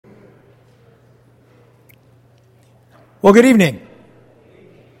Well, good evening.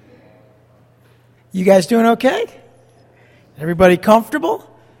 You guys doing okay? Everybody comfortable?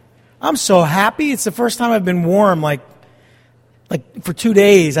 I'm so happy. It's the first time I've been warm, like for 2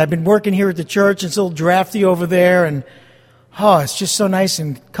 days. I've been working here at the church. It's a little drafty over there, and it's just so nice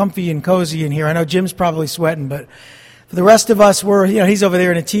and comfy and cozy in here. I know Jim's probably sweating, but for the rest of us, he's over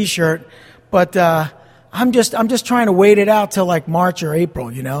there in a t-shirt. But I'm just trying to wait it out till like March or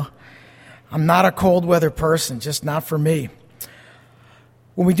April. I'm not a cold weather person, just not for me.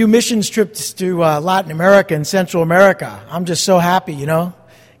 When we do missions trips to Latin America and Central America, I'm just so happy,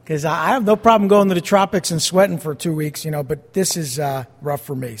 because I have no problem going to the tropics and sweating for 2 weeks, but this is rough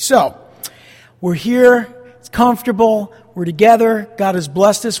for me. So, we're here, it's comfortable, we're together, God has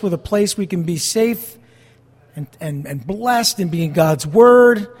blessed us with a place we can be safe and blessed and be in God's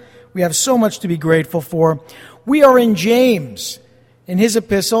Word. We have so much to be grateful for. We are in James, in his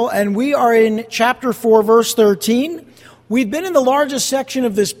epistle, and we are in chapter 4, verse 13. We've been in the largest section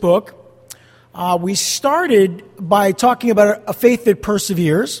of this book. We started by talking about a faith that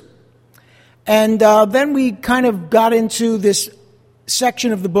perseveres, and then we kind of got into this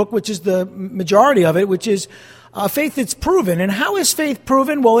section of the book, which is the majority of it, which is faith that's proven. And how is faith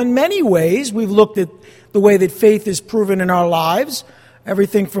proven? Well, in many ways, we've looked at the way that faith is proven in our lives,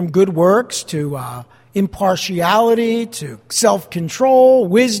 everything from good works to impartiality to self-control,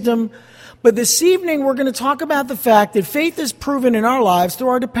 wisdom. But this evening, we're going to talk about the fact that faith is proven in our lives through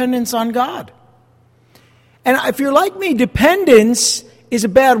our dependence on God. And if you're like me, dependence is a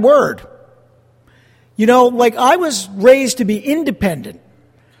bad word. I was raised to be independent.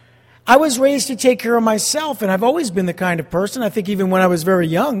 I was raised to take care of myself, and I've always been the kind of person, I think even when I was very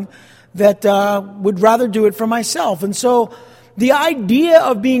young, that would rather do it for myself. And so the idea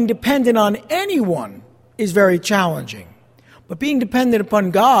of being dependent on anyone is very challenging. But being dependent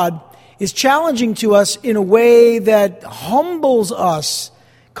upon God is challenging to us in a way that humbles us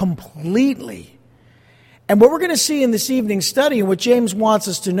completely. And what we're going to see in this evening's study, and what James wants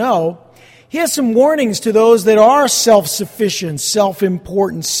us to know, he has some warnings to those that are self-sufficient,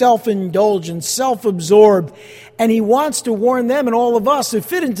 self-important, self-indulgent, self-absorbed. And he wants to warn them and all of us who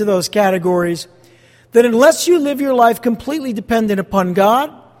fit into those categories that unless you live your life completely dependent upon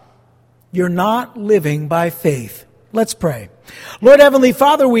God, you're not living by faith. Let's pray. Lord Heavenly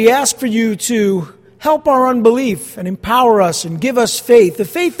Father, we ask for you to help our unbelief and empower us and give us faith, the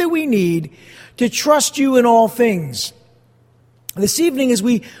faith that we need to trust you in all things. This evening, as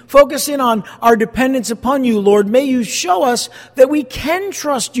we focus in on our dependence upon you, Lord, may you show us that we can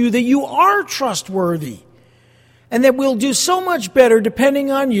trust you, that you are trustworthy, and that we'll do so much better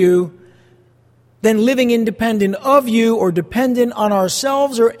depending on you than living independent of you or dependent on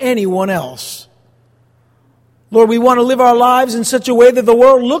ourselves or anyone else. Lord, we want to live our lives in such a way that the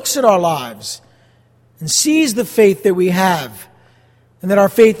world looks at our lives and sees the faith that we have, and that our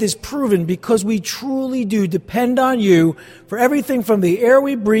faith is proven because we truly do depend on you for everything from the air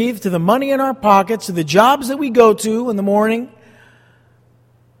we breathe to the money in our pockets to the jobs that we go to in the morning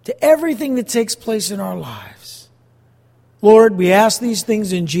to everything that takes place in our lives. Lord, we ask these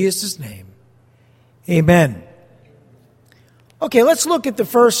things in Jesus' name. Amen. Okay, let's look at the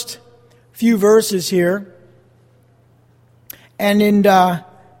first few verses here. And in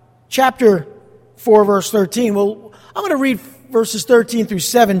chapter 4, verse 13, I'm going to read verses 13 through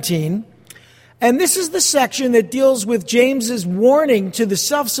 17. And this is the section that deals with James's warning to the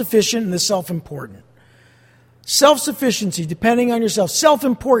self-sufficient and the self-important. Self-sufficiency, depending on yourself.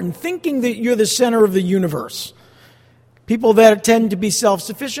 Self-important, thinking that you're the center of the universe. People that tend to be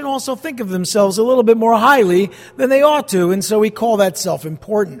self-sufficient also think of themselves a little bit more highly than they ought to, and so we call that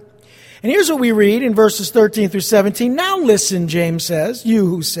self-important. And here's what we read in verses 13 through 17. Now listen, James says, you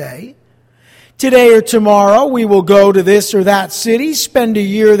who say, today or tomorrow we will go to this or that city, spend a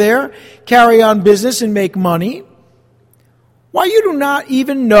year there, carry on business and make money. Why, you do not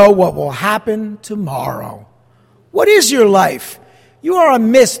even know what will happen tomorrow. What is your life? You are a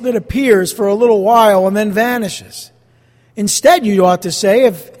mist that appears for a little while and then vanishes. Instead, you ought to say,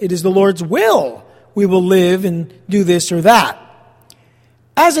 if it is the Lord's will, we will live and do this or that.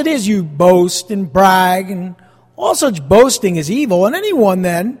 As it is, you boast and brag, and all such boasting is evil. And anyone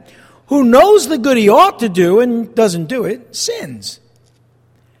then who knows the good he ought to do and doesn't do it, sins.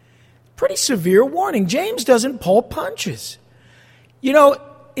 Pretty severe warning. James doesn't pull punches.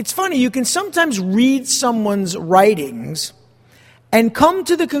 It's funny, you can sometimes read someone's writings and come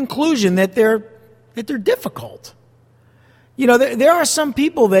to the conclusion that they're difficult. There are some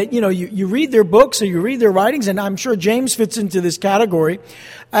people that, you read their books or you read their writings, and I'm sure James fits into this category.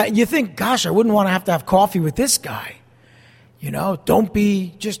 You think, gosh, I wouldn't want to have coffee with this guy. Don't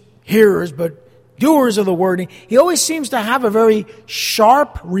be just hearers, but doers of the word. He always seems to have a very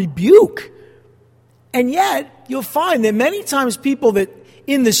sharp rebuke. And yet, you'll find that many times people that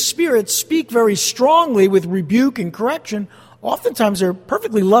in the Spirit speak very strongly with rebuke and correction, oftentimes they're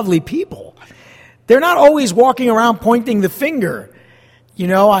perfectly lovely people. They're not always walking around pointing the finger. You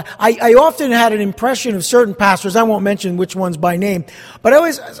know, I often had an impression of certain pastors, I won't mention which ones by name, but I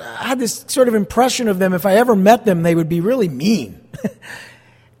always had this sort of impression of them, if I ever met them, they would be really mean.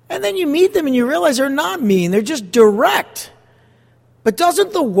 And then you meet them and you realize they're not mean, they're just direct. But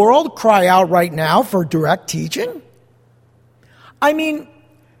doesn't the world cry out right now for direct teaching? I mean,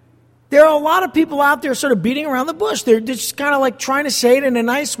 there are a lot of people out there sort of beating around the bush. They're just kind of like trying to say it in a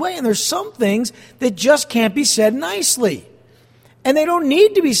nice way, and there's some things that just can't be said nicely. And they don't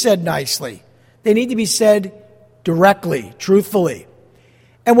need to be said nicely. They need to be said directly, truthfully.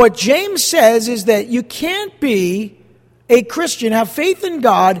 And what James says is that you can't be a Christian, have faith in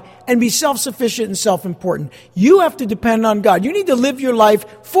God, and be self-sufficient and self-important. You have to depend on God. You need to live your life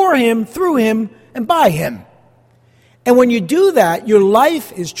for Him, through Him, and by Him. And when you do that, your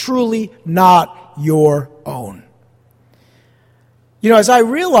life is truly not your own. You know, as I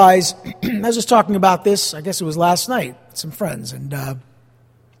realize, I was just talking about this, I guess it was last night, with some friends, and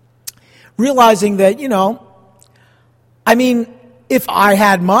realizing that, you know, I mean, if I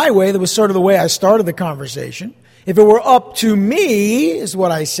had my way, that was sort of the way I started the conversation. If it were up to me, is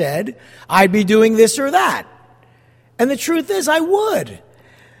what I said, I'd be doing this or that. And the truth is, I would.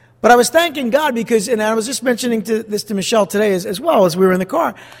 But I was thanking God because, and I was just mentioning this to Michelle today as well as we were in the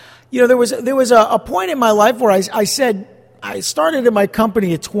car. You know, there was a point in my life where I said, I started in my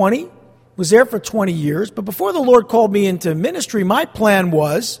company at 20, was there for 20 years. But before the Lord called me into ministry, my plan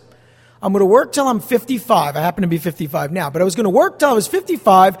was, I'm going to work till I'm 55. I happen to be 55 now, but I was going to work till I was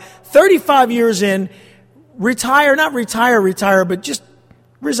 55, 35 years in, retire, not retire, but just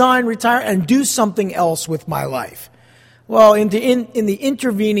resign, retire, and do something else with my life. Well, in the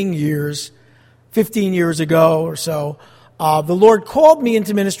intervening years, 15 years ago or so, the Lord called me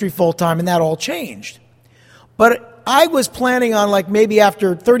into ministry full-time, and that all changed. But I was planning on, like, maybe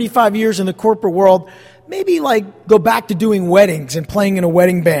after 35 years in the corporate world, maybe, like, go back to doing weddings and playing in a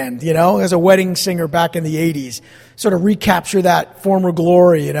wedding band, you know, as a wedding singer back in the 80s, sort of recapture that former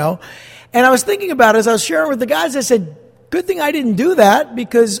glory, you know. And I was thinking about it as I was sharing with the guys. I said, good thing I didn't do that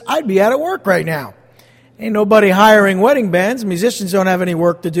because I'd be out of work right now. Ain't nobody hiring wedding bands. Musicians don't have any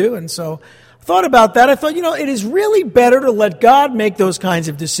work to do. And so I thought about that. I thought, you know, it is really better to let God make those kinds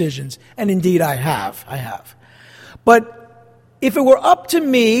of decisions. And indeed I have. But if it were up to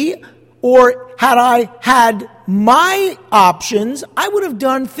me, or had I had my options, I would have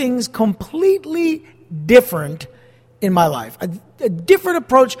done things completely different in my life. A different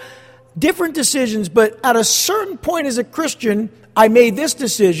approach, different decisions, but at a certain point as a Christian, I made this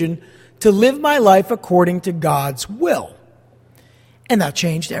decision to live my life according to God's will. And that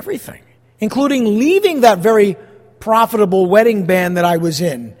changed everything, including leaving that very profitable wedding band that I was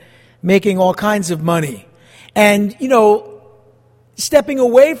in, making all kinds of money. And, you know, stepping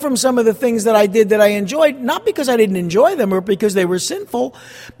away from some of the things that I did that I enjoyed, not because I didn't enjoy them or because they were sinful,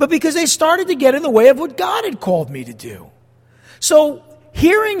 but because they started to get in the way of what God had called me to do. So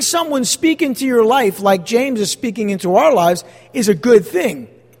hearing someone speak into your life like James is speaking into our lives is a good thing.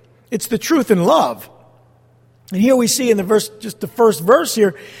 It's the truth in love. And here we see in the verse, just the first verse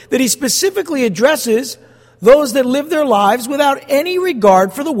here, that he specifically addresses those that live their lives without any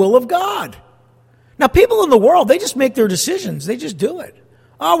regard for the will of God. Now, people in the world, they just make their decisions. They just do it.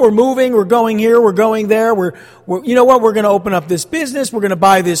 Oh, we're moving, we're going here, we're going there. We're you know what, we're going to open up this business, we're going to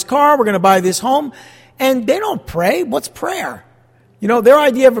buy this car, we're going to buy this home. And they don't pray. What's prayer? You know, their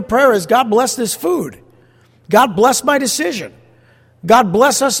idea of a prayer is, God bless this food. God bless my decision. God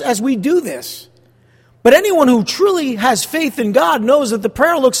bless us as we do this. But anyone who truly has faith in God knows that the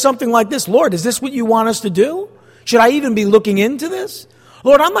prayer looks something like this. Lord, is this what you want us to do? Should I even be looking into this?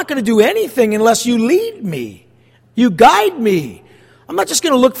 Lord, I'm not going to do anything unless you lead me. You guide me. I'm not just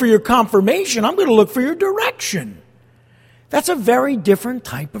going to look for your confirmation. I'm going to look for your direction. That's a very different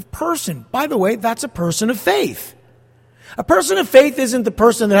type of person. By the way, that's a person of faith. A person of faith isn't the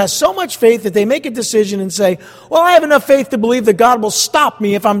person that has so much faith that they make a decision and say, well, I have enough faith to believe that God will stop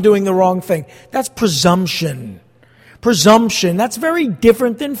me if I'm doing the wrong thing. That's presumption. Presumption. That's very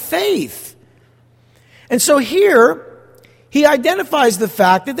different than faith. And so here, he identifies the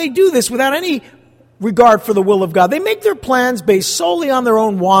fact that they do this without any regard for the will of God. They make their plans based solely on their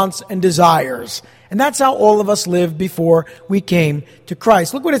own wants and desires. And that's how all of us lived before we came to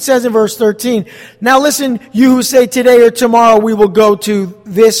Christ. Look what it says in verse 13. Now listen, you who say today or tomorrow we will go to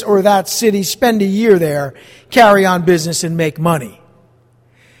this or that city, spend a year there, carry on business and make money.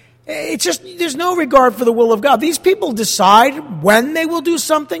 It's just, there's no regard for the will of God. These people decide when they will do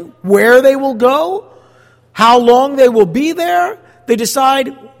something, where they will go, how long they will be there. They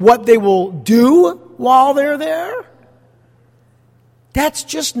decide what they will do while they're there. That's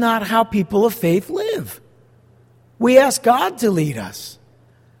just not how people of faith live. We ask God to lead us.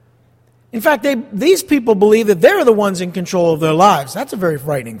 In fact, these people believe that they're the ones in control of their lives. That's a very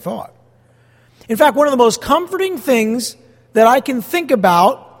frightening thought. In fact, one of the most comforting things that I can think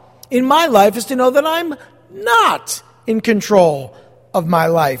about in my life is to know that I'm not in control of my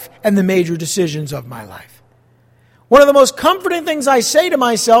life and the major decisions of my life. One of the most comforting things I say to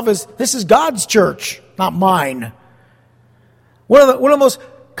myself is, this is God's church, not mine. One of the most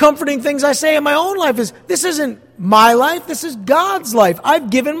comforting things I say in my own life is, this isn't my life, this is God's life. I've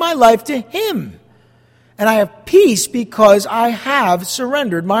given my life to Him. And I have peace because I have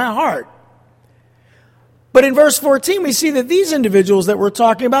surrendered my heart. But in verse 14, we see that these individuals that we're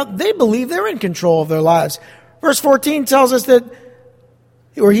talking about, they believe they're in control of their lives. Verse 14 tells us that,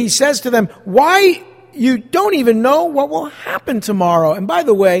 or he says to them, why you don't even know what will happen tomorrow. And by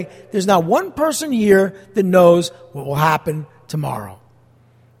the way, there's not one person here that knows what will happen tomorrow.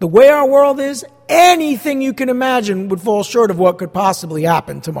 The way our world is, anything you can imagine would fall short of what could possibly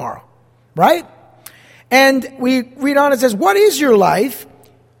happen tomorrow. Right? And we read on, it says, what is your life?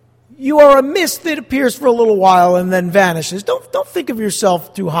 You are a mist that appears for a little while and then vanishes. Don't think of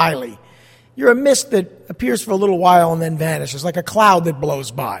yourself too highly. You're a mist that appears for a little while and then vanishes, like a cloud that blows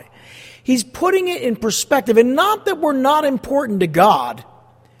by. He's putting it in perspective, and not that we're not important to God,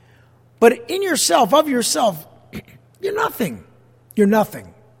 but in yourself, of yourself, you're nothing. You're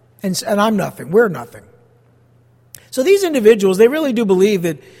nothing. And I'm nothing. We're nothing. So these individuals, they really do believe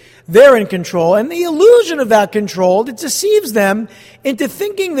that they're in control, and the illusion of that control, it deceives them into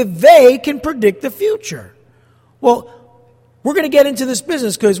thinking that they can predict the future. Well, we're going to get into this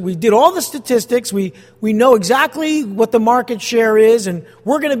business because we did all the statistics, we know exactly what the market share is, and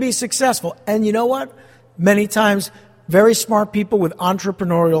we're going to be successful. And you know what? Many times, very smart people with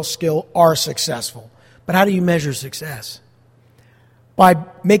entrepreneurial skill are successful. But how do you measure success? By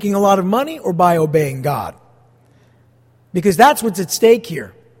making a lot of money or by obeying God? Because that's what's at stake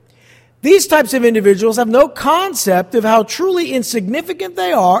here. These types of individuals have no concept of how truly insignificant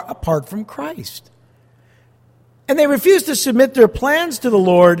they are apart from Christ. And they refuse to submit their plans to the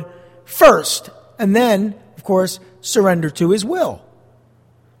Lord first, and then, of course, surrender to His will.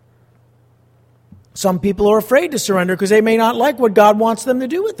 Some people are afraid to surrender because they may not like what God wants them to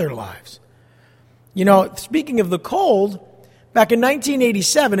do with their lives. You know, speaking of the cold, back in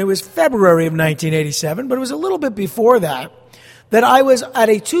 1987, it was February of 1987, but it was a little bit before that I was at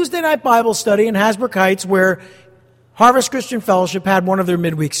a Tuesday night Bible study in Hasbrook Heights where Harvest Christian Fellowship had one of their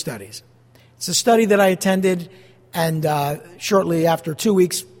midweek studies. It's a study that I attended, and shortly after 2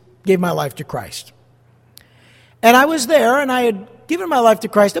 weeks, gave my life to Christ. And I was there, and I had given my life to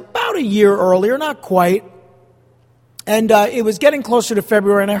Christ about a year earlier, not quite. And it was getting closer to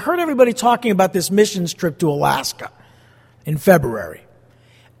February, and I heard everybody talking about this missions trip to Alaska in February.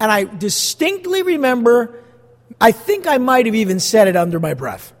 And I distinctly remember, I think I might have even said it under my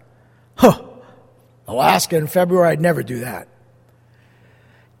breath. Alaska in February, I'd never do that.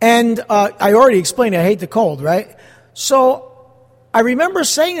 And I already explained I hate the cold, right? So I remember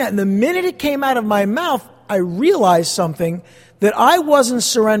saying that, and the minute it came out of my mouth, I realized something, that I wasn't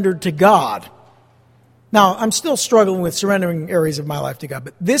surrendered to God. Now, I'm still struggling with surrendering areas of my life to God,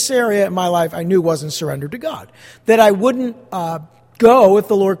 but this area in my life I knew wasn't surrendered to God. That I wouldn't go if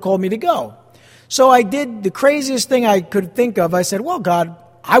the Lord called me to go. So I did the craziest thing I could think of. I said, well, God,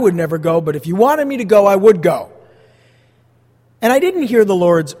 I would never go, but if you wanted me to go, I would go. And I didn't hear the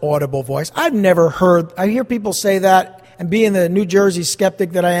Lord's audible voice. I hear people say that, and being the New Jersey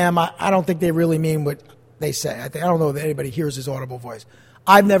skeptic that I am, I don't think they really mean what they say. I don't know that anybody hears His audible voice.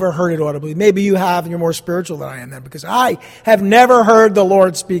 I've never heard it audibly. Maybe you have, and you're more spiritual than I am then, because I have never heard the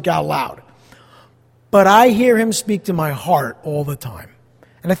Lord speak out loud. But I hear Him speak to my heart all the time.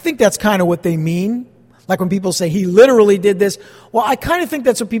 And I think that's kind of what they mean. Like when people say, He literally did this. Well, I kind of think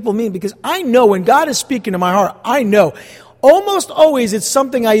that's what people mean, because I know when God is speaking to my heart, I know. Almost always it's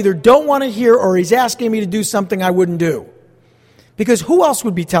something I either don't want to hear or He's asking me to do something I wouldn't do. Because who else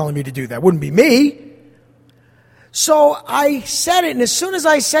would be telling me to do that? Wouldn't be me. So I said it, and as soon as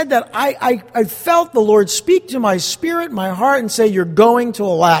I said that, I felt the Lord speak to my spirit, my heart, and say, you're going to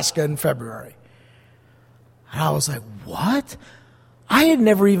Alaska in February. And I was like, what? I had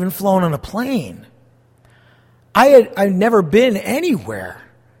never even flown on a plane. I'd never been anywhere.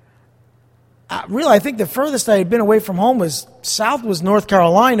 Really, I think the furthest I had been away from home was south was North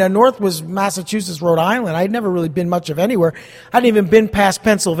Carolina, north was Massachusetts, Rhode Island. I'd never really been much of anywhere. I hadn't even been past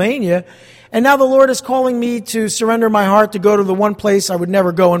Pennsylvania. And now the Lord is calling me to surrender my heart to go to the one place I would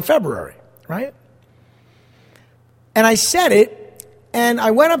never go in February, right? And I said it, and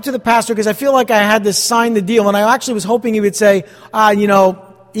I went up to the pastor because I feel like I had to sign the deal. And I actually was hoping he would say,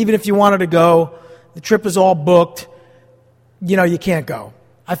 even if you wanted to go, the trip is all booked, you can't go.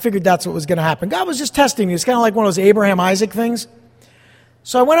 I figured that's what was going to happen. God was just testing me. It's kind of like one of those Abraham, Isaac things.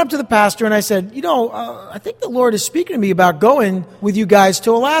 So I went up to the pastor and I said, I think the Lord is speaking to me about going with you guys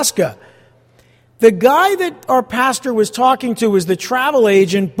to Alaska. The guy that our pastor was talking to was the travel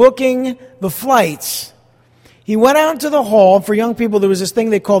agent booking the flights. He went out into the hall. For young people, there was this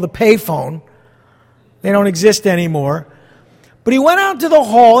thing they call the payphone. They don't exist anymore. But he went out to the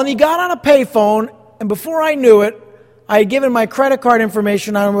hall and he got on a payphone, and before I knew it, I had given my credit card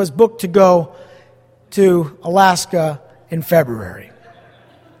information and I was booked to go to Alaska in February.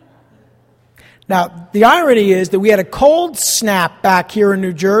 Now, the irony is that we had a cold snap back here in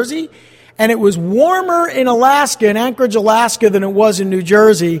New Jersey, and it was warmer in Alaska, in Anchorage, Alaska, than it was in New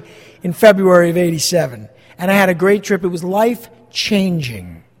Jersey in February of '87. And I had a great trip. It was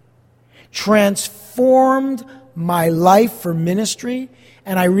life-changing. Transformed my life for ministry,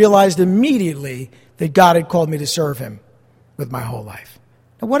 and I realized immediately that God had called me to serve Him with my whole life.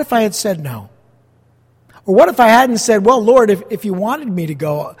 Now, what if I had said no? Or what if I hadn't said, well, Lord, if you wanted me to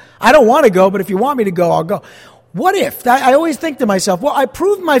go, I don't want to go, but if you want me to go, I'll go. What if? I always think to myself, well, I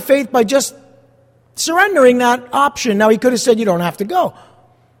proved my faith by just surrendering that option. Now, He could have said, you don't have to go.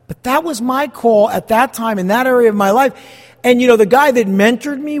 But that was my call at that time in that area of my life. And, the guy that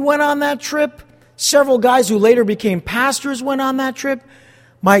mentored me went on that trip. Several guys who later became pastors went on that trip.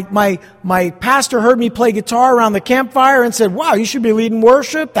 My pastor heard me play guitar around the campfire and said, wow, you should be leading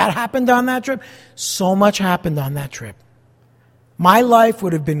worship. That happened on that trip. So much happened on that trip. My life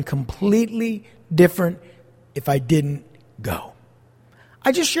would have been completely different if I didn't go.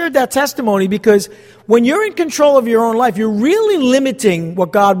 I just shared that testimony because when you're in control of your own life, you're really limiting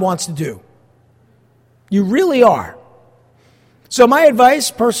what God wants to do. You really are. So my advice,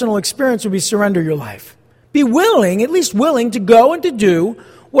 personal experience, would be surrender your life. Be willing, at least willing, to go and to do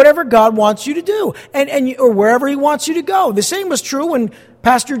whatever God wants you to do, or wherever He wants you to go. The same was true when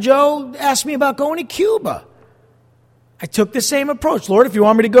Pastor Joe asked me about going to Cuba. I took the same approach. Lord, if you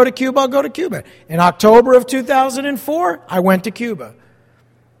want me to go to Cuba, I'll go to Cuba. In October of 2004, I went to Cuba.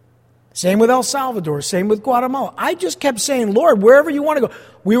 Same with El Salvador, same with Guatemala. I just kept saying, Lord, wherever you want to go.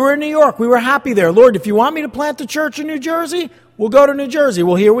 We were in New York. We were happy there. Lord, if you want me to plant a church in New Jersey, we'll go to New Jersey.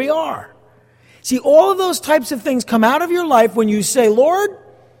 Well, here we are. See, all of those types of things come out of your life when you say, Lord,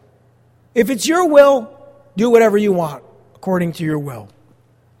 if it's your will, do whatever you want according to your will.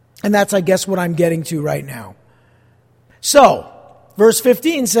 And that's, I guess, what I'm getting to right now. So, verse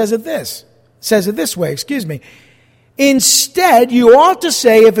 15 says it this way. Instead, you ought to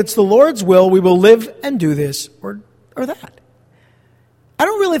say, if it's the Lord's will, we will live and do this or that. I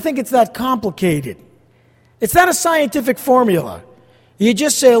don't really think it's that complicated. It's not a scientific formula. You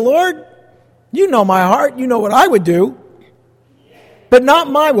just say, Lord, you know my heart. You know what I would do. But not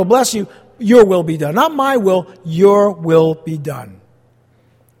my will. Bless you. Your will be done. Not my will. Your will be done.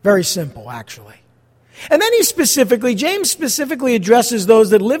 Very simple, actually. And then James specifically addresses those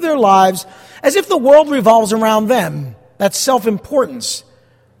that live their lives as if the world revolves around them. That's self-importance.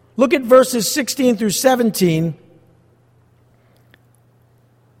 Look at verses 16 through 17.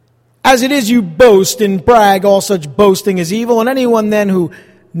 As it is you boast and brag, all such boasting is evil, and anyone then who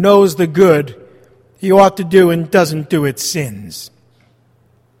knows the good he ought to do and doesn't do it sins.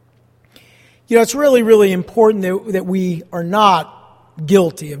 It's really, really important that we are not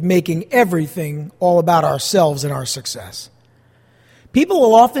guilty of making everything all about ourselves and our success. People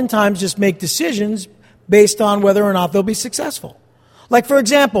will oftentimes just make decisions based on whether or not they'll be successful. Like, for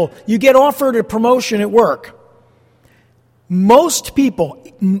example, you get offered a promotion at work. Most people,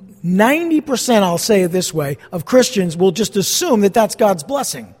 90%, I'll say it this way, of Christians will just assume that that's God's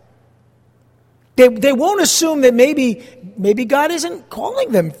blessing. They won't assume that maybe God isn't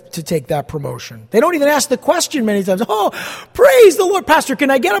calling them to take that promotion. They don't even ask the question many times, oh, praise the Lord. Pastor,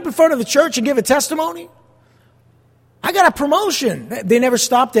 can I get up in front of the church and give a testimony? I got a promotion. They never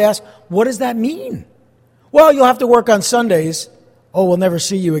stop to ask, what does that mean? Well, you'll have to work on Sundays. Oh, we'll never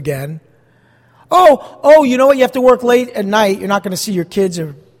see you again. Oh, you know what? You have to work late at night. You're not going to see your kids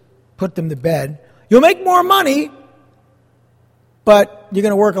or put them to bed. You'll make more money, but you're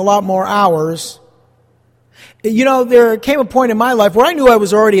going to work a lot more hours. You know, there came a point in my life where I knew I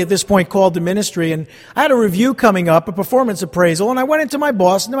was already at this point called to ministry, and I had a review coming up, a performance appraisal, and I went into my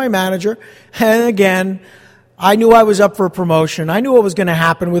boss and to my manager, and again, I knew I was up for a promotion. I knew what was going to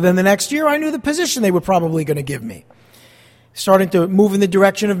happen within the next year. I knew the position they were probably going to give me. Starting to move in the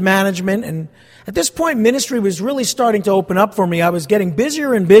direction of management, and at this point, ministry was really starting to open up for me. I was getting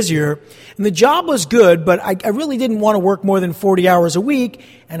busier and busier, and the job was good, but I really didn't want to work more than 40 hours a week,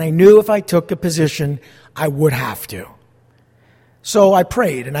 and I knew if I took a position, I would have to. So I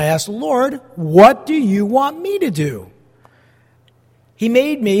prayed, and I asked, Lord, what do you want me to do? He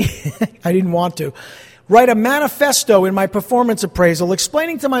made me, I didn't want to, write a manifesto in my performance appraisal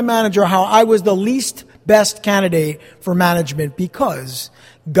explaining to my manager how I was the least best candidate for management because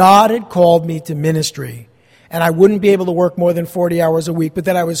God had called me to ministry and I wouldn't be able to work more than 40 hours a week, but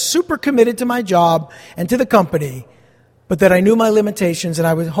that I was super committed to my job and to the company, but that I knew my limitations and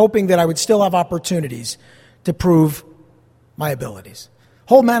I was hoping that I would still have opportunities to prove my abilities.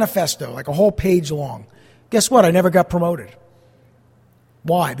 Whole manifesto, like a whole page long. Guess what? I never got promoted.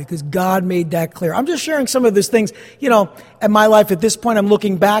 Why? Because God made that clear. I'm just sharing some of these things, in my life at this point. I'm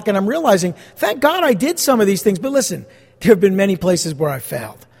looking back and I'm realizing, thank God I did some of these things. But listen, there have been many places where I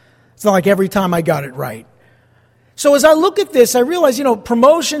failed. It's not like every time I got it right. So as I look at this, I realize,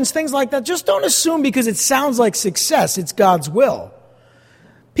 promotions, things like that, just don't assume because it sounds like success, it's God's will.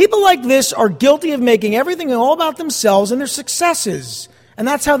 People like this are guilty of making everything all about themselves and their successes. And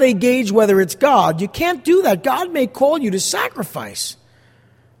that's how they gauge whether it's God. You can't do that. God may call you to sacrifice.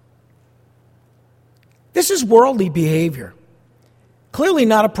 This is worldly behavior, clearly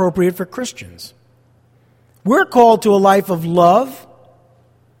not appropriate for Christians. We're called to a life of love,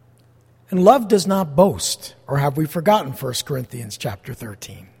 and love does not boast. Or have we forgotten 1 Corinthians chapter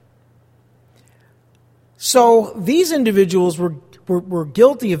 13? So these individuals were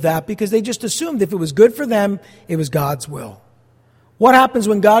guilty of that because they just assumed if it was good for them, it was God's will. What happens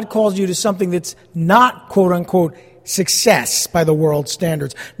when God calls you to something that's not, quote unquote, success by the world's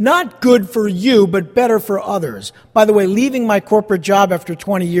standards? Not good for you, but better for others. By the way, leaving my corporate job after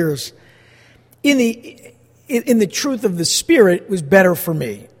 20 years, in the truth of the Spirit, was better for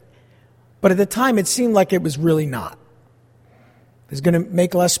me. But at the time, it seemed like it was really not. I was going to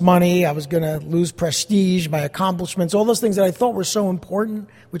make less money. I was going to lose prestige, my accomplishments, all those things that I thought were so important,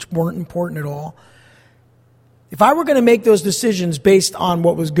 which weren't important at all. If I were going to make those decisions based on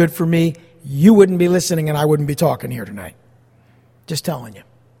what was good for me, you wouldn't be listening and I wouldn't be talking here tonight. Just telling you.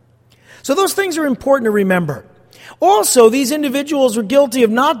 So those things are important to remember. Also, these individuals are guilty of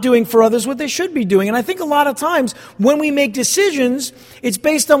not doing for others what they should be doing. And I think a lot of times when we make decisions, it's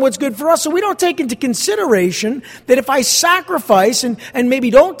based on what's good for us. So we don't take into consideration that if I sacrifice and maybe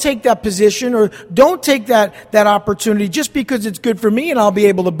don't take that position or don't take that opportunity just because it's good for me and I'll be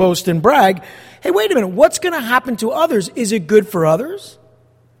able to boast and brag. Hey, wait a minute. What's going to happen to others? Is it good for others?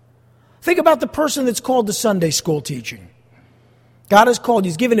 Think about the person that's called to Sunday school teaching. God has called you.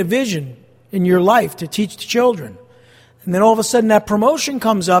 He's given a vision in your life to teach the children. And then all of a sudden that promotion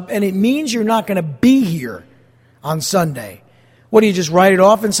comes up and it means you're not going to be here on Sunday. What do you just write it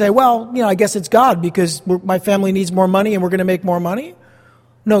off and say, well, I guess it's God because my family needs more money and we're going to make more money?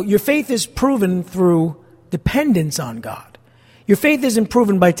 No, your faith is proven through dependence on God. Your faith isn't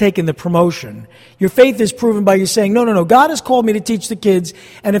proven by taking the promotion. Your faith is proven by you saying, no, God has called me to teach the kids,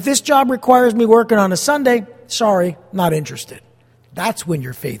 and if this job requires me working on a Sunday, sorry, not interested. That's when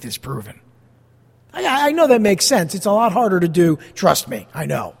your faith is proven. I know that makes sense. It's a lot harder to do. Trust me, I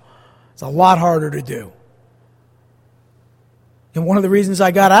know. It's a lot harder to do. And one of the reasons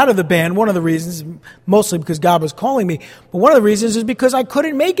I got out of the band, one of the reasons, mostly because God was calling me, but one of the reasons is because I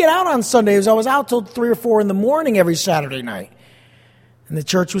couldn't make it out on Sundays. I was out till 3 or 4 in the morning every Saturday night. And the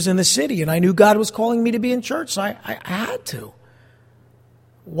church was in the city, and I knew God was calling me to be in church, so I had to.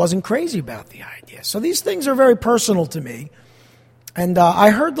 Wasn't crazy about the idea. So these things are very personal to me. And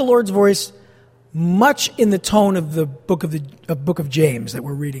I heard the Lord's voice much in the tone of the book of James that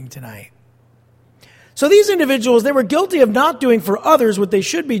we're reading tonight. So these individuals, they were guilty of not doing for others what they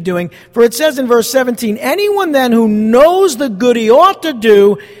should be doing. For it says in verse 17, anyone then who knows the good he ought to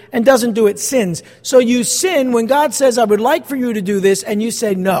do and doesn't do it sins. So you sin when God says, I would like for you to do this, and you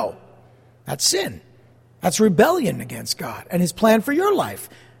say no. That's sin. That's rebellion against God and his plan for your life.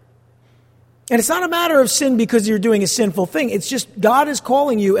 And it's not a matter of sin because you're doing a sinful thing. It's just God is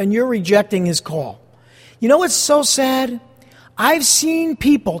calling you and you're rejecting his call. You know what's so sad? I've seen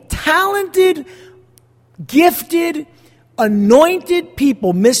people, talented, gifted, anointed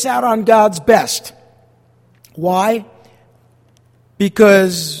people miss out on God's best. Why?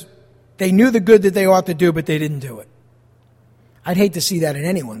 Because they knew the good that they ought to do, but they didn't do it. I'd hate to see that in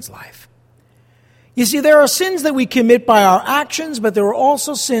anyone's life. You see, there are sins that we commit by our actions, but there are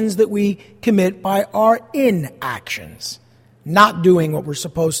also sins that we commit by our inactions, not doing what we're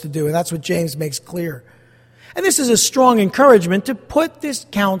supposed to do. And that's what James makes clear. And this is a strong encouragement to put this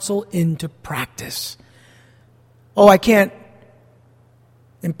counsel into practice. Oh, I can't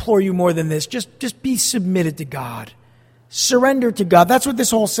implore you more than this. Just be submitted to God. Surrender to God. That's what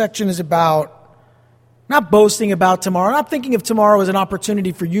this whole section is about. Not boasting about tomorrow, not thinking of tomorrow as an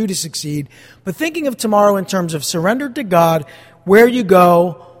opportunity for you to succeed, but thinking of tomorrow in terms of surrender to God, where you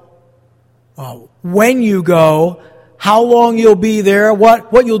go, when you go, how long you'll be there,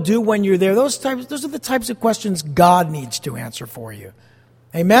 what you'll do when you're there. Those are the types of questions God needs to answer for you.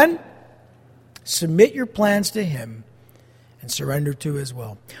 Amen? Submit your plans to Him and surrender to His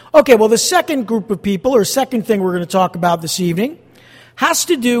will. Okay, well, the second group of people, or second thing we're going to talk about this evening, has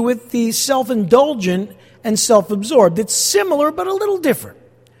to do with the self-indulgent and self-absorbed. It's similar, but a little different.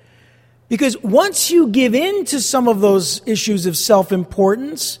 Because once you give in to some of those issues of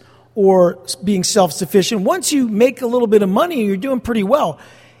self-importance or being self-sufficient, once you make a little bit of money and you're doing pretty well,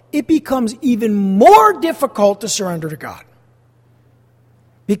 it becomes even more difficult to surrender to God.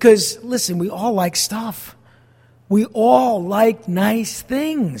 Because, listen, we all like stuff. We all like nice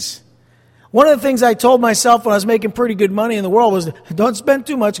things. One of the things I told myself when I was making pretty good money in the world was, don't spend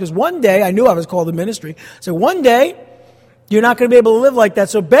too much, because one day, I knew I was called to ministry, so one day, you're not going to be able to live like that.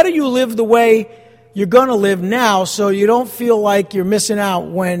 So better you live the way you're going to live now so you don't feel like you're missing out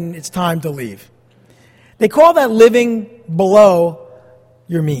when it's time to leave. They call that living below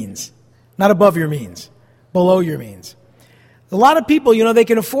your means. Not above your means, below your means. A lot of people, they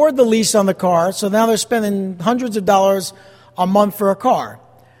can afford the lease on the car, so now they're spending hundreds of dollars a month for a car.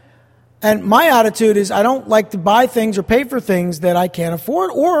 And my attitude is I don't like to buy things or pay for things that I can't afford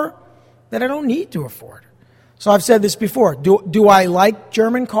or that I don't need to afford. So I've said this before. Do I like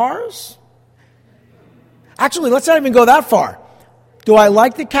German cars? Actually, let's not even go that far. Do I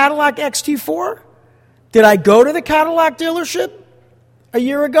like the Cadillac XT4? Did I go to the Cadillac dealership a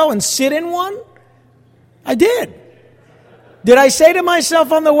year ago and sit in one? I did. Did I say to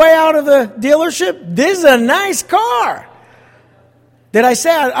myself on the way out of the dealership, this is a nice car? Did I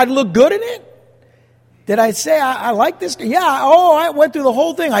say I'd look good in it? Did I say I like this? Yeah, I went through the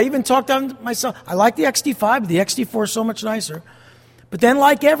whole thing. I even talked to myself. I like the XT5, but the XT4 is so much nicer. But then,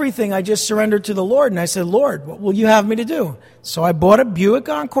 like everything, I just surrendered to the Lord, and I said, Lord, what will you have me to do? So I bought a Buick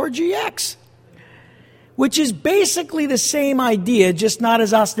Encore GX, which is basically the same idea, just not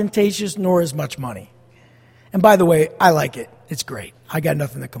as ostentatious nor as much money. And by the way, I like it. It's great. I got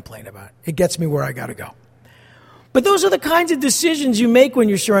nothing to complain about. It gets me where I got to go. But those are the kinds of decisions you make when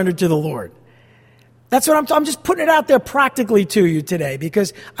you're surrendered to the Lord. That's what I'm just putting it out there practically to you today,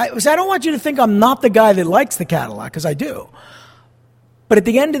 because I don't want you to think I'm not the guy that likes the Cadillac, because I do. But at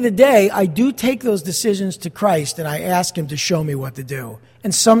the end of the day, I do take those decisions to Christ, and I ask Him to show me what to do.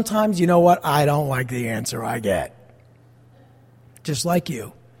 And sometimes, you know what? I don't like the answer I get. Just like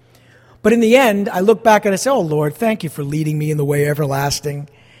you. But in the end, I look back and I say, oh, Lord, thank you for leading me in the way everlasting.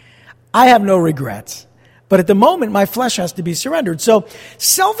 I have no regrets. But at the moment, my flesh has to be surrendered. So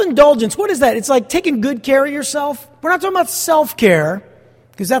self-indulgence, what is that? It's like taking good care of yourself. We're not talking about self-care,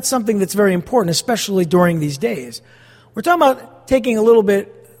 because that's something that's very important, especially during these days. We're talking about taking a little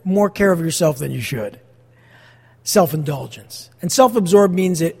bit more care of yourself than you should. Self-indulgence. And self-absorbed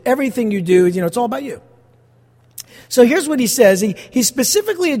means that everything you do, it's all about you. So here's what he says. He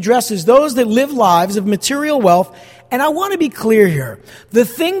specifically addresses those that live lives of material wealth. And I want to be clear here. The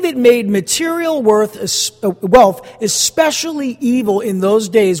thing that made material wealth especially evil in those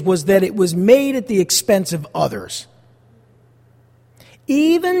days was that it was made at the expense of others.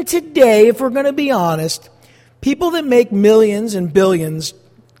 Even today, if we're going to be honest, people that make millions and billions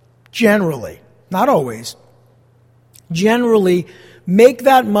generally, not always, generally make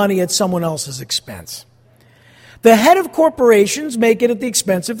that money at someone else's expense. The head of corporations make it at the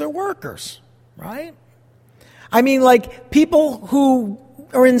expense of their workers, right? I mean, like, people who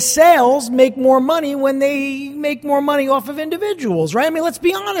are in sales make more money when they make more money off of individuals, right? I mean, let's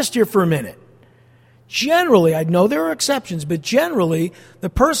be honest here for a minute. Generally, I know there are exceptions, but generally, the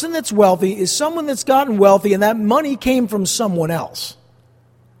person that's wealthy is someone that's gotten wealthy and that money came from someone else.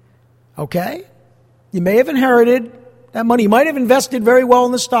 Okay? You may have inherited that money. You might have invested very well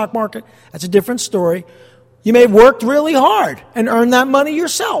in the stock market. That's a different story. You may have worked really hard and earned that money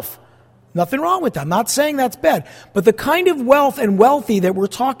yourself. Nothing wrong with that. I'm not saying that's bad. But the kind of wealth and wealthy that we're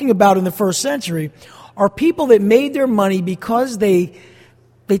talking about in the first century are people that made their money because they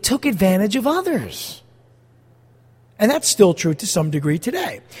took advantage of others. And that's still true to some degree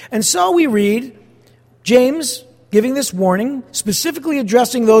today. And so we read James giving this warning, specifically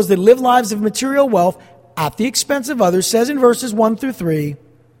addressing those that live lives of material wealth at the expense of others, says in verses 1 through 3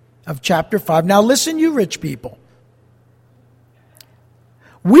 of chapter 5, "Now listen, you rich people.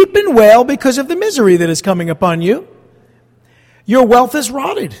 Weep and wail because of the misery that is coming upon you. Your wealth is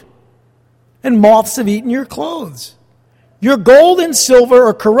rotted, and moths have eaten your clothes. Your gold and silver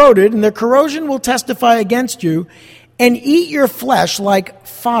are corroded, and their corrosion will testify against you and eat your flesh like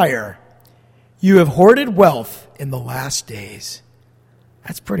fire. You have hoarded wealth in the last days."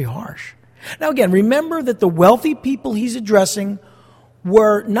 That's pretty harsh. Now again, remember that the wealthy people he's addressing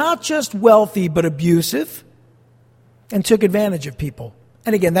were not just wealthy, but abusive and took advantage of people.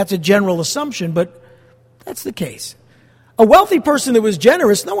 And again, that's a general assumption, but that's the case. A wealthy person that was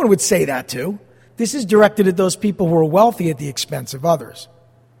generous, no one would say that to. This is directed at those people who are wealthy at the expense of others.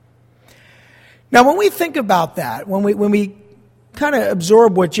 Now, when we think about that, when we kind of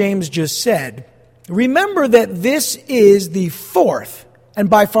absorb what James just said, remember that this is the fourth and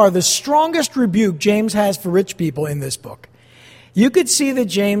by far the strongest rebuke James has for rich people in this book. You could see that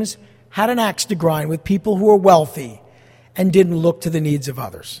James had an axe to grind with people who are wealthy and didn't look to the needs of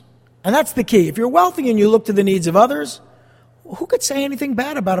others. And that's the key. If you're wealthy and you look to the needs of others, who could say anything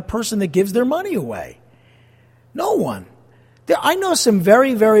bad about a person that gives their money away? No one. I know some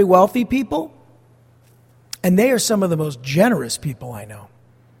very, very wealthy people, and they are some of the most generous people I know.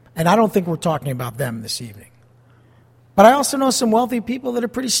 And I don't think we're talking about them this evening. But I also know some wealthy people that are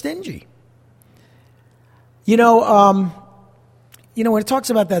pretty stingy. When it talks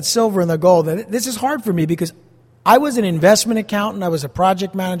about that silver and the gold, this is hard for me because I was an investment accountant. I was a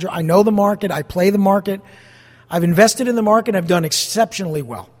project manager. I know the market. I play the market. I've invested in the market. I've done exceptionally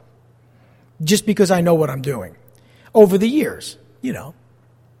well just because I know what I'm doing over the years,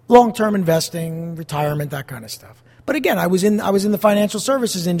 long-term investing, retirement, that kind of stuff. But again, I was in the financial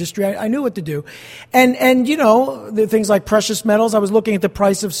services industry. I knew what to do. And the things like precious metals, I was looking at the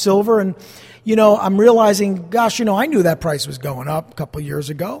price of silver and, I'm realizing, gosh, I knew that price was going up a couple of years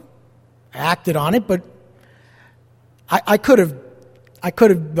ago. I acted on it, but I could have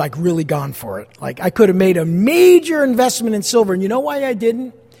really gone for it. I could have made a major investment in silver. And you know why I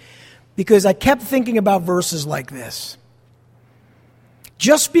didn't? Because I kept thinking about verses like this.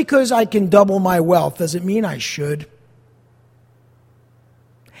 Just because I can double my wealth doesn't mean I should.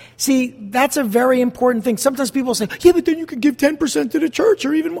 See, that's a very important thing. Sometimes people say, yeah, but then you can give 10% to the church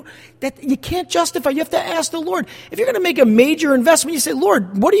or even more. That you can't justify. You have to ask the Lord. If you're going to make a major investment, you say,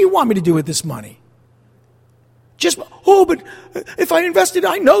 Lord, what do you want me to do with this money? But if I invested,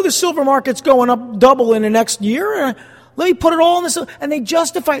 I know the silver market's going up double in the next year. Let me put it all in this. And they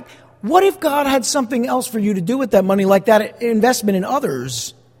justify it. What if God had something else for you to do with that money, like that investment in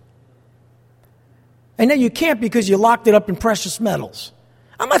others? And now you can't because you locked it up in precious metals.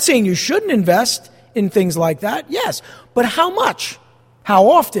 I'm not saying you shouldn't invest in things like that. Yes. But how much? How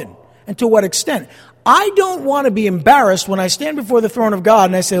often? And to what extent? I don't want to be embarrassed when I stand before the throne of God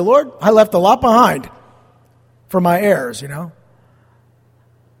and I say, Lord, I left a lot behind for my heirs,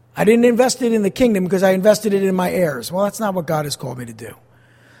 I didn't invest it in the kingdom because I invested it in my heirs. Well, that's not what God has called me to do.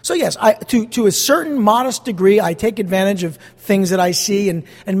 So yes, to a certain modest degree, I take advantage of things that I see and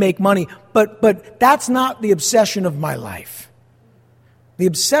make money. But that's not the obsession of my life. The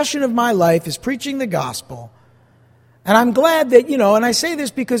obsession of my life is preaching the gospel. And I'm glad that, and I say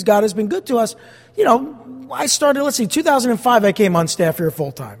this because God has been good to us. I started, 2005 I came on staff here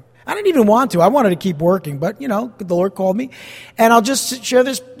full time. I didn't even want to. I wanted to keep working, but, the Lord called me. And I'll just share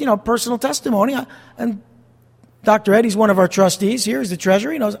this, personal testimony. And Dr. Eddie's one of our trustees here. He's the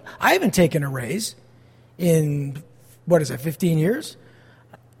treasurer. He knows I haven't taken a raise in, 15 years?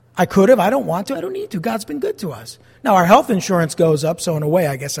 I could have. I don't want to. I don't need to. God's been good to us. Now, our health insurance goes up, so in a way,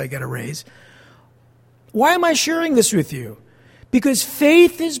 I guess I get a raise. Why am I sharing this with you? Because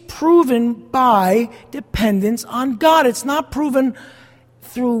faith is proven by dependence on God. It's not proven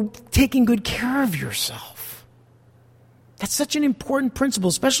through taking good care of yourself. That's such an important principle,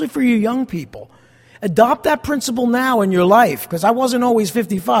 especially for you young people. Adopt that principle now in your life, because I wasn't always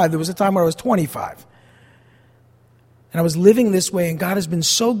 55. There was a time where I was 25. And I was living this way, and God has been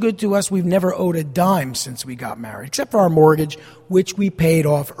so good to us, we've never owed a dime since we got married, except for our mortgage, which we paid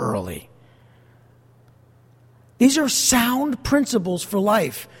off early. These are sound principles for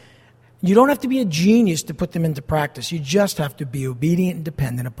life. You don't have to be a genius to put them into practice. You just have to be obedient and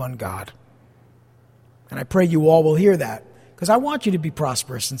dependent upon God. And I pray you all will hear that, because I want you to be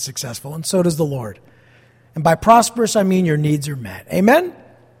prosperous and successful, and so does the Lord. And by prosperous, I mean your needs are met. Amen?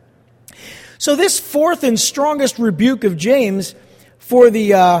 So this fourth and strongest rebuke of James for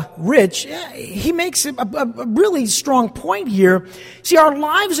the rich, he makes a really strong point here. See, our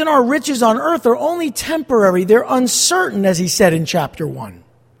lives and our riches on earth are only temporary. They're uncertain, as he said in chapter 1.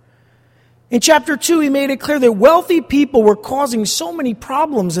 In chapter 2, he made it clear that wealthy people were causing so many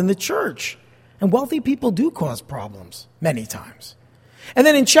problems in the church. And wealthy people do cause problems many times. And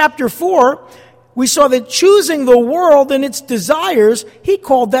then in chapter 4, we saw that choosing the world and its desires, he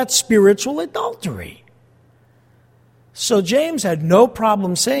called that spiritual adultery. So James had no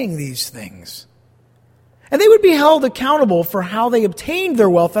problem saying these things. And they would be held accountable for how they obtained their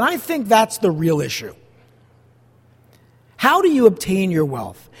wealth, and I think that's the real issue. How do you obtain your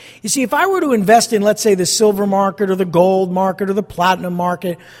wealth? You see, if I were to invest in, let's say, the silver market or the gold market or the platinum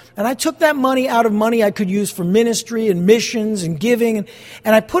market, and I took that money out of money I could use for ministry and missions and giving,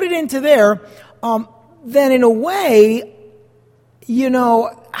 and I put it into there, then in a way,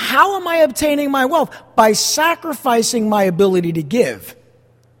 how am I obtaining my wealth? By sacrificing my ability to give.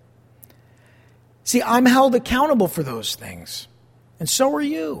 See, I'm held accountable for those things, and so are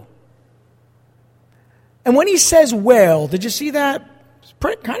you. And when he says wail, did you see that? It's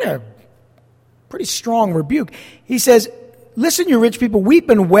pretty strong rebuke. He says, listen, you rich people, weep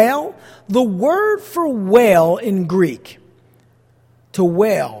and wail. The word for wail in Greek, to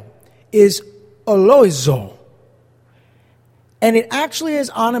wail, is oloizo. And it actually is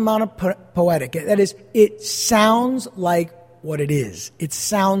onomatopoetic. That is, it sounds like what it is. It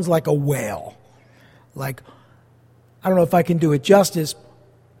sounds like a wail. Like, I don't know if I can do it justice.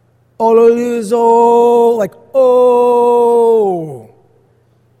 Oloizo, like, oh.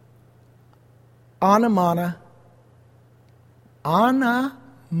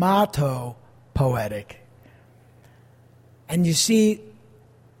 Onomatopoetic. And you see,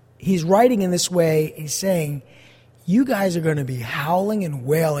 he's writing in this way, he's saying, you guys are going to be howling and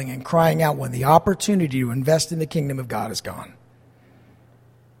wailing and crying out when the opportunity to invest in the kingdom of God is gone.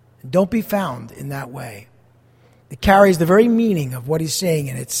 Don't be found in that way. It carries the very meaning of what he's saying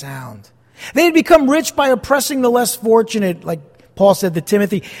in its sound. They had become rich by oppressing the less fortunate, like Paul said to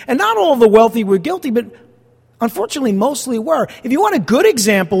Timothy. And not all of the wealthy were guilty, but unfortunately mostly were. If you want a good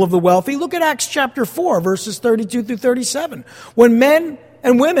example of the wealthy, look at Acts chapter 4, verses 32 through 37. When men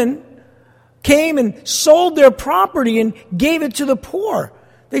and women came and sold their property and gave it to the poor.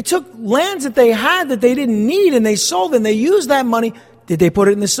 They took lands that they had that they didn't need and they sold and they used that money. Did they put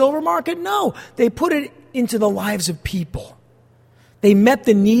it in the silver market? No. They put it into the lives of people. They met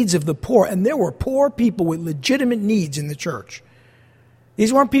the needs of the poor, and there were poor people with legitimate needs in the church.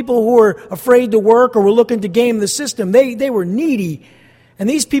 These weren't people who were afraid to work or were looking to game the system. They were needy. And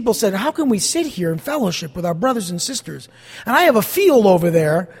these people said, how can we sit here in fellowship with our brothers and sisters? And I have a field over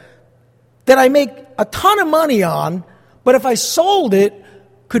there that I make a ton of money on, but if I sold it,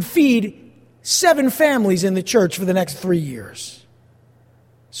 could feed 7 families in the church for the next 3 years.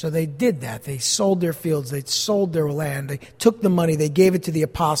 So they did that. They sold their fields. They sold their land. They took the money. They gave it to the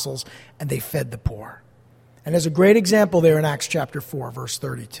apostles, and they fed the poor. And there's a great example there in Acts chapter 4, verse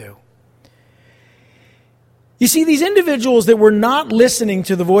 32. You see, these individuals that were not listening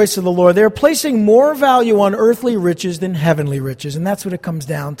to the voice of the Lord, they're placing more value on earthly riches than heavenly riches, and that's what it comes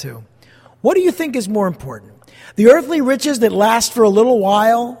down to. What do you think is more important? The earthly riches that last for a little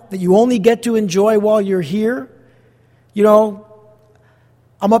while, that you only get to enjoy while you're here?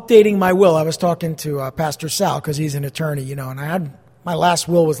 I'm updating my will. I was talking to Pastor Sal because he's an attorney, and my last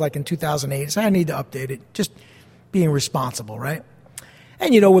will was like in 2008, so I need to update it. Just being responsible, right?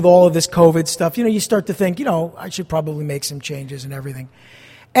 And, with all of this COVID stuff, you start to think, I should probably make some changes and everything.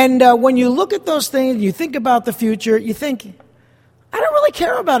 And when you look at those things, you think about the future, you think, I don't really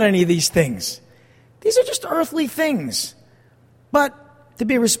care about any of these things. These are just earthly things. But to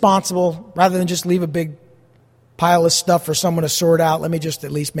be responsible, rather than just leave a big pile of stuff for someone to sort out, let me just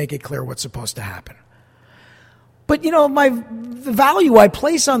at least make it clear what's supposed to happen. But, the value I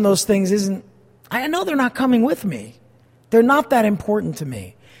place on those things isn't, I know they're not coming with me. They're not that important to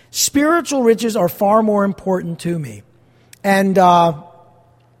me. Spiritual riches are far more important to me. And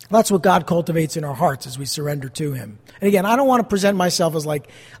that's what God cultivates in our hearts as we surrender to Him. And again, I don't want to present myself as like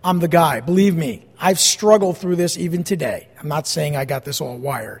I'm the guy. Believe me, I've struggled through this even today. I'm not saying I got this all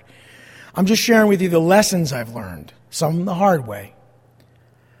wired. I'm just sharing with you the lessons I've learned, some the hard way.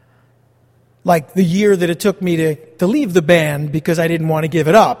 Like the year that it took me to leave the band because I didn't want to give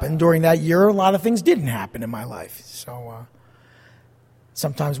it up. And during that year, a lot of things didn't happen in my life. So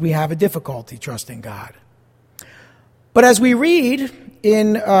sometimes we have a difficulty trusting God. But as we read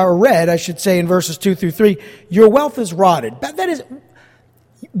in verses 2 through 3, your wealth is rotted. That is,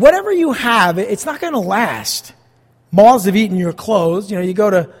 whatever you have, it's not going to last. Moths have eaten your clothes. You go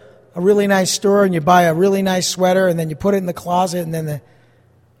to a really nice store and you buy a really nice sweater and then you put it in the closet and then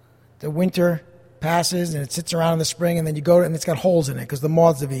the winter passes and it sits around in the spring and then you go and it's got holes in it because the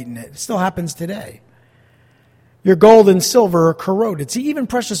moths have eaten it. It still happens today. Your gold and silver are corroded. See, even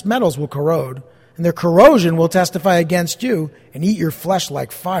precious metals will corrode, and their corrosion will testify against you and eat your flesh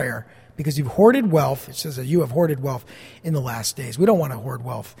like fire because you've hoarded wealth. It says that you have hoarded wealth in the last days. We don't want to hoard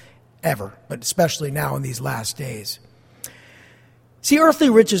wealth ever, but especially now in these last days. See,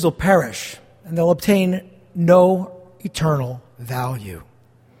 earthly riches will perish, and they'll obtain no eternal value.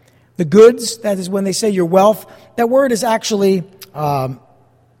 The goods, that is when they say your wealth, that word is actually,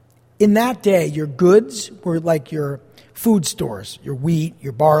 in that day, your goods were like your food stores, your wheat,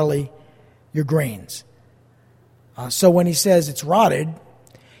 your barley, your grains. So when he says it's rotted,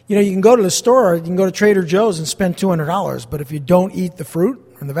 you know, you can go to the store, you can go to Trader Joe's and spend $200, but if you don't eat the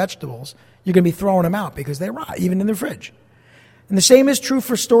fruit and the vegetables, you're going to be throwing them out because they rot, even in the fridge. And the same is true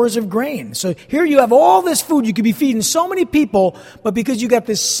for stores of grain. So here you have all this food. You could be feeding so many people, but because you got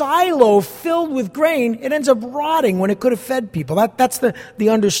this silo filled with grain, it ends up rotting when it could have fed people. That's the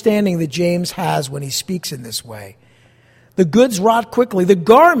understanding that James has when he speaks in this way. The goods rot quickly. The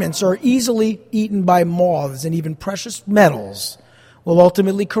garments are easily eaten by moths, and even precious metals will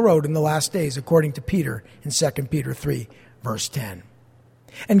ultimately corrode in the last days, according to Peter in 2 Peter 3, verse 10.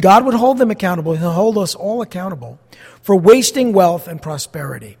 And God would hold them accountable. He'll hold us all accountable for wasting wealth and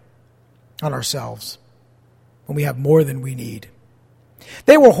prosperity on ourselves when we have more than we need.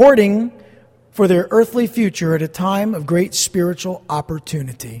 They were hoarding for their earthly future at a time of great spiritual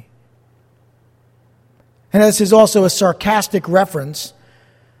opportunity. And this is also a sarcastic reference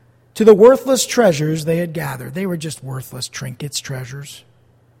to the worthless treasures they had gathered. They were just worthless trinkets, treasures.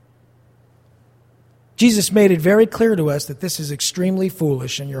 Jesus made it very clear to us that this is extremely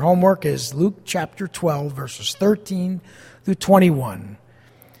foolish, and your homework is Luke chapter 12, verses 13 through 21,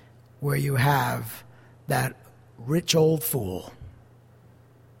 where you have that rich old fool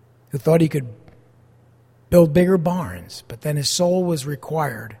who thought he could build bigger barns, but then his soul was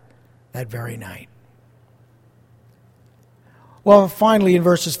required that very night. Well, finally, in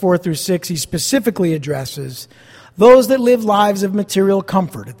verses 4 through 6, he specifically addresses those that live lives of material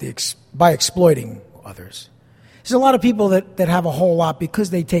comfort by exploiting others. There's a lot of people that have a whole lot because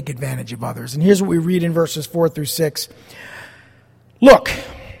they take advantage of others. And here's what we read in verses 4 through 6. Look,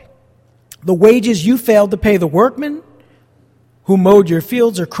 the wages you failed to pay the workmen who mowed your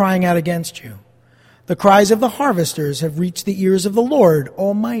fields are crying out against you. The cries of the harvesters have reached the ears of the Lord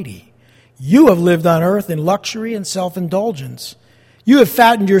Almighty. You have lived on earth in luxury and self-indulgence. You have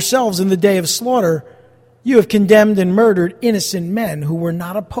fattened yourselves in the day of slaughter. You have condemned and murdered innocent men who were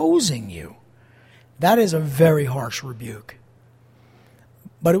not opposing you. That is a very harsh rebuke.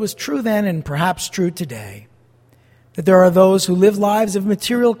 But it was true then, and perhaps true today, that there are those who live lives of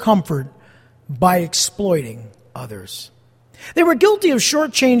material comfort by exploiting others. They were guilty of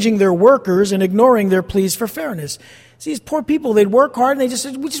shortchanging their workers and ignoring their pleas for fairness. See, these poor people, they'd work hard and they just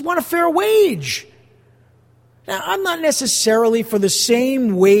said, we just want a fair wage. Now, I'm not necessarily for the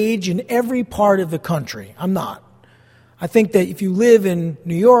same wage in every part of the country. I'm not. I think that if you live in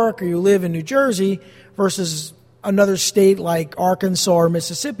New York or you live in New Jersey versus another state like Arkansas or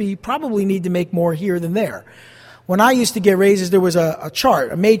Mississippi, you probably need to make more here than there. When I used to get raises, there was a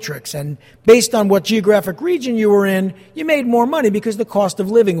chart, a matrix, and based on what geographic region you were in, you made more money because the cost of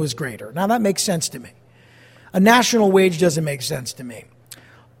living was greater. Now, that makes sense to me. A national wage doesn't make sense to me.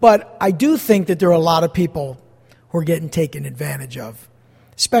 But I do think that there are a lot of people who are getting taken advantage of,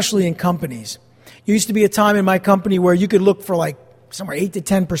 especially in companies. There used to be a time in my company where you could look for like somewhere 8 to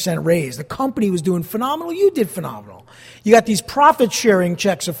 10% raise. The company was doing phenomenal. You did phenomenal. You got these profit sharing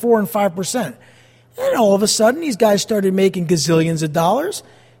checks of 4 and 5%. And all of a sudden, these guys started making gazillions of dollars.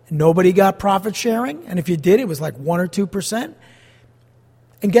 And nobody got profit sharing. And if you did, it was like 1 or 2%.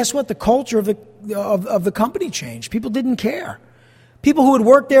 And guess what? The culture of the company changed. People didn't care. People who had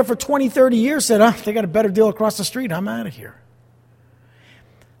worked there for 20, 30 years said, they got a better deal across the street. I'm out of here.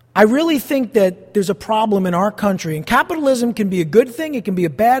 I really think that there's a problem in our country. And capitalism can be a good thing. It can be a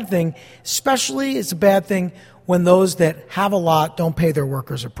bad thing. Especially it's a bad thing when those that have a lot don't pay their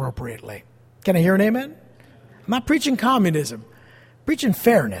workers appropriately. Can I hear an amen? I'm not preaching communism. I'm preaching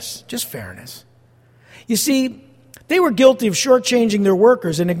fairness. Just fairness. You see, they were guilty of shortchanging their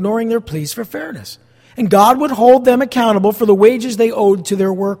workers and ignoring their pleas for fairness. And God would hold them accountable for the wages they owed to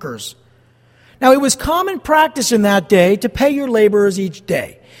their workers. Now, it was common practice in that day to pay your laborers each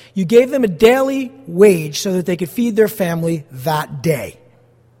day. You gave them a daily wage so that they could feed their family that day.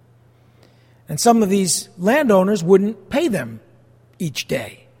 And some of these landowners wouldn't pay them each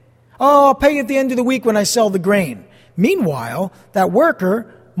day. Oh, I'll pay you at the end of the week when I sell the grain. Meanwhile, that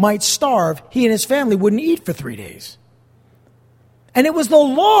worker might starve, he and his family wouldn't eat for 3 days. And it was the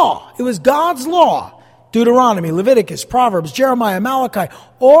law. It was God's law. Deuteronomy, Leviticus, Proverbs, Jeremiah, Malachi,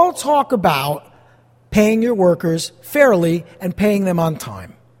 all talk about paying your workers fairly and paying them on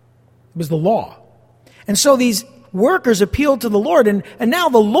time. It was the law. And so these workers appealed to the Lord, and now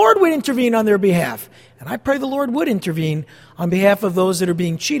the Lord would intervene on their behalf. And I pray the Lord would intervene on behalf of those that are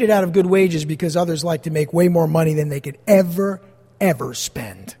being cheated out of good wages because others like to make way more money than they could ever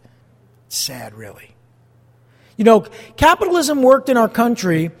spend. It's sad, really. You know, capitalism worked in our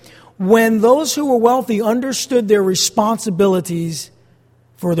country when those who were wealthy understood their responsibilities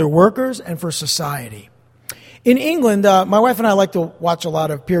for their workers and for society. In England, my wife and I like to watch a lot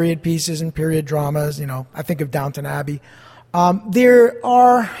of period pieces and period dramas. You know, I think of Downton Abbey. There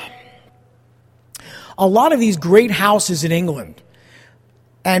are a lot of these great houses in England.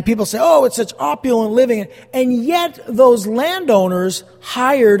 And people say, oh, it's such opulent living. And yet those landowners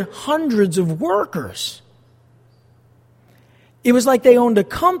hired hundreds of workers. It was like they owned a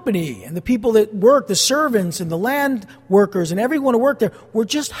company, and the people that worked, the servants and the land workers and everyone who worked there were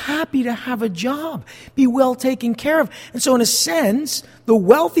just happy to have a job, be well taken care of. And so in a sense, the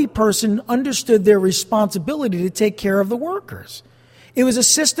wealthy person understood their responsibility to take care of the workers. It was a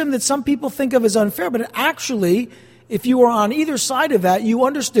system that some people think of as unfair, but actually, if you were on either side of that, you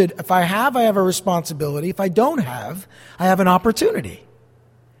understood, if I have a responsibility. If I don't have, I have an opportunity.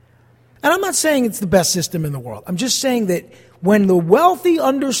 And I'm not saying it's the best system in the world. I'm just saying that when the wealthy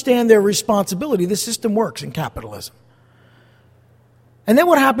understand their responsibility, the system works in capitalism. And then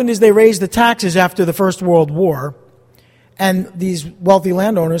what happened is they raised the taxes after the First World War, and these wealthy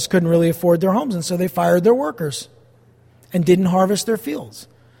landowners couldn't really afford their homes, and so they fired their workers and didn't harvest their fields.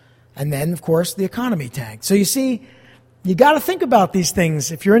 And then, of course, the economy tanked. So you see, you got to think about these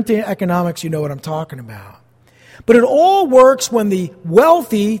things. If you're into economics, you know what I'm talking about. But it all works when the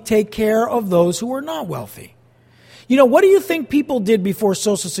wealthy take care of those who are not wealthy. You know, what do you think people did before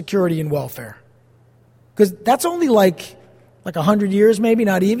Social Security and welfare? Because that's only like 100 years, maybe,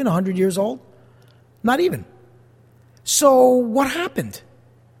 not even 100 years old. Not even. So what happened?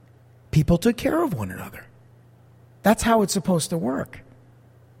 People took care of one another. That's how it's supposed to work.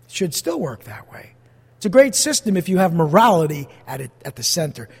 It should still work that way. It's a great system if you have morality at the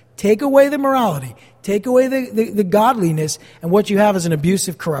center. Take away the morality, take away the godliness, and what you have is an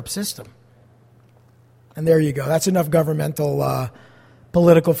abusive, corrupt system. And there you go. That's enough governmental,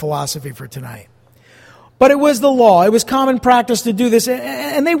 political philosophy for tonight. But it was the law. It was common practice to do this.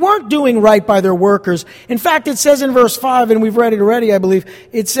 And they weren't doing right by their workers. In fact, it says in verse 5, and we've read it already, I believe,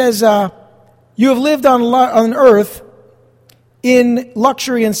 it says, you have lived on earth in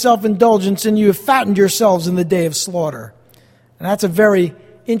luxury and self-indulgence, and you have fattened yourselves in the day of slaughter. And that's a very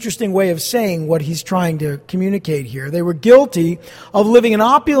interesting way of saying what he's trying to communicate here. They were guilty of living an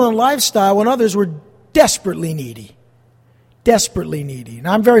opulent lifestyle when others were desperately needy. Desperately needy. And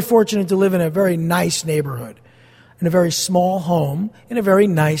I'm very fortunate to live in a very nice neighborhood, in a very small home, in a very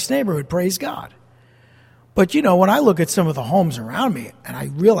nice neighborhood. Praise God. But, you know, when I look at some of the homes around me, and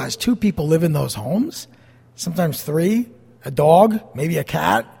I realize 2 people live in those homes, sometimes 3, a dog, maybe a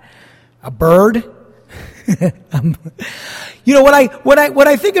cat, a bird. You know, when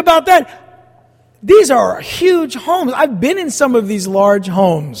I think about that, these are huge homes. I've been in some of these large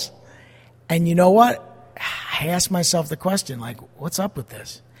homes. And you know what? I ask myself the question, like, what's up with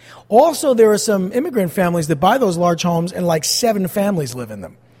this? Also, there are some immigrant families that buy those large homes and like 7 families live in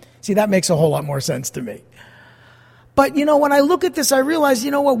them. See, that makes a whole lot more sense to me. But, you know, when I look at this, I realize,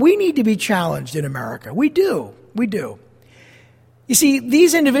 you know what? We need to be challenged in America. We do. We do. You see,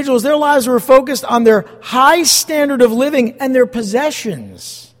 these individuals, their lives were focused on their high standard of living and their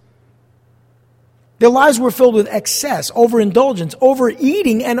possessions. Their lives were filled with excess, overindulgence,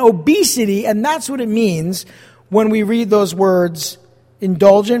 overeating, and obesity. And that's what it means when we read those words,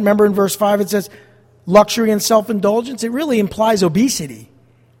 indulgent. Remember in verse 5 it says luxury and self-indulgence. It really implies obesity.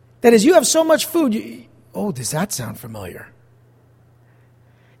 That is, you have so much food. Does that sound familiar?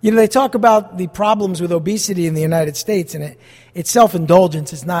 You know, they talk about the problems with obesity in the United States, and it's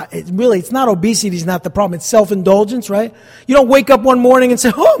self-indulgence. It's not obesity is not the problem. It's self-indulgence, right? You don't wake up one morning and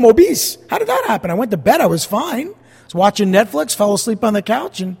say, oh, I'm obese. How did that happen? I went to bed. I was fine. I was watching Netflix, fell asleep on the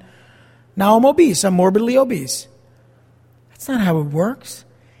couch, and now I'm obese. I'm morbidly obese. That's not how it works.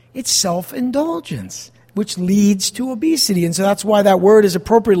 It's self-indulgence, which leads to obesity. And so that's why that word is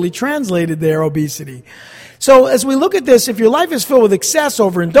appropriately translated there, obesity. So as we look at this, if your life is filled with excess,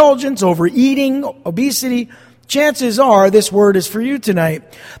 overindulgence, overeating, obesity, chances are this word is for you tonight.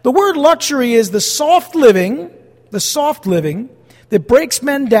 The word luxury is the soft living that breaks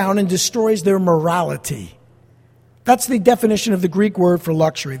men down and destroys their morality. That's the definition of the Greek word for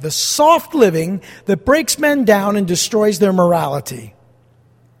luxury. The soft living that breaks men down and destroys their morality.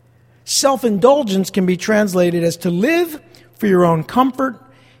 Self-indulgence can be translated as to live for your own comfort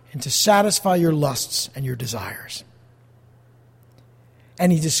and to satisfy your lusts and your desires.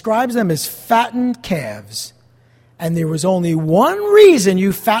 And he describes them as fattened calves. And there was only one reason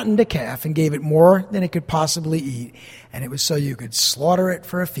you fattened a calf and gave it more than it could possibly eat. And it was so you could slaughter it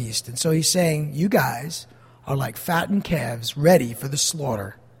for a feast. And so he's saying, you guys are like fattened calves ready for the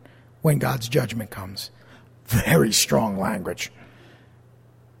slaughter when God's judgment comes. Very strong language.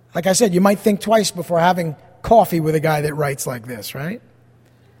 Like I said, you might think twice before having coffee with a guy that writes like this, right?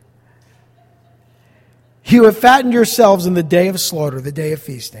 You have fattened yourselves in the day of slaughter, the day of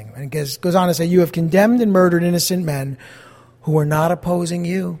feasting. And it goes on to say, you have condemned and murdered innocent men who are not opposing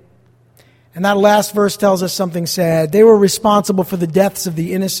you. And that last verse tells us something sad. They were responsible for the deaths of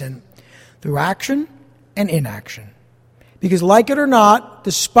the innocent through action and inaction. Because like it or not,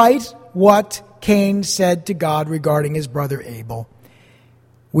 despite what Cain said to God regarding his brother Abel,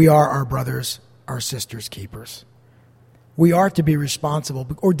 we are our brothers, our sisters' keepers. We are to be responsible.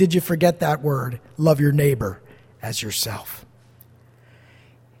 Or did you forget that word? Love your neighbor as yourself.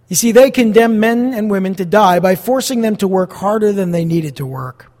 You see, they condemned men and women to die by forcing them to work harder than they needed to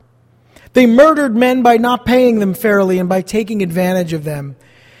work. They murdered men by not paying them fairly and by taking advantage of them.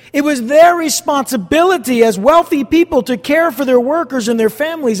 It was their responsibility as wealthy people to care for their workers and their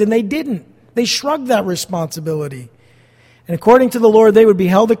families, and they didn't. They shrugged that responsibility. And according to the Lord, they would be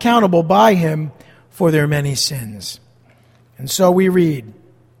held accountable by him for their many sins. And so we read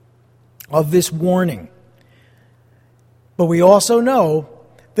of this warning. But we also know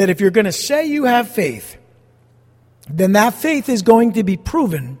that if you're going to say you have faith, then that faith is going to be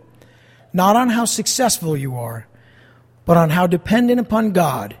proven not on how successful you are, but on how dependent upon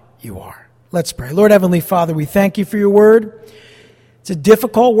God you are. Let's pray. Lord Heavenly Father, we thank you for your word. It's a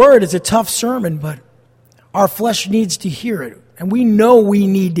difficult word. It's a tough sermon, but our flesh needs to hear it. And we know we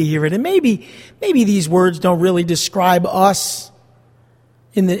need to hear it. And maybe these words don't really describe us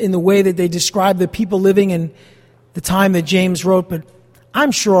in the way that they describe the people living in the time that James wrote, but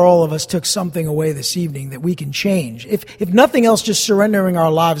I'm sure all of us took something away this evening that we can change. If nothing else, just surrendering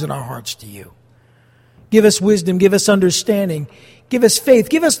our lives and our hearts to you. Give us wisdom, give us understanding, give us faith,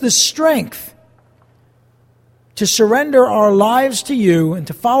 give us the strength to surrender our lives to you and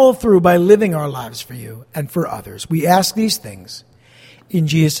to follow through by living our lives for you and for others. We ask these things in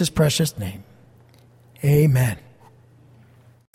Jesus' precious name. Amen.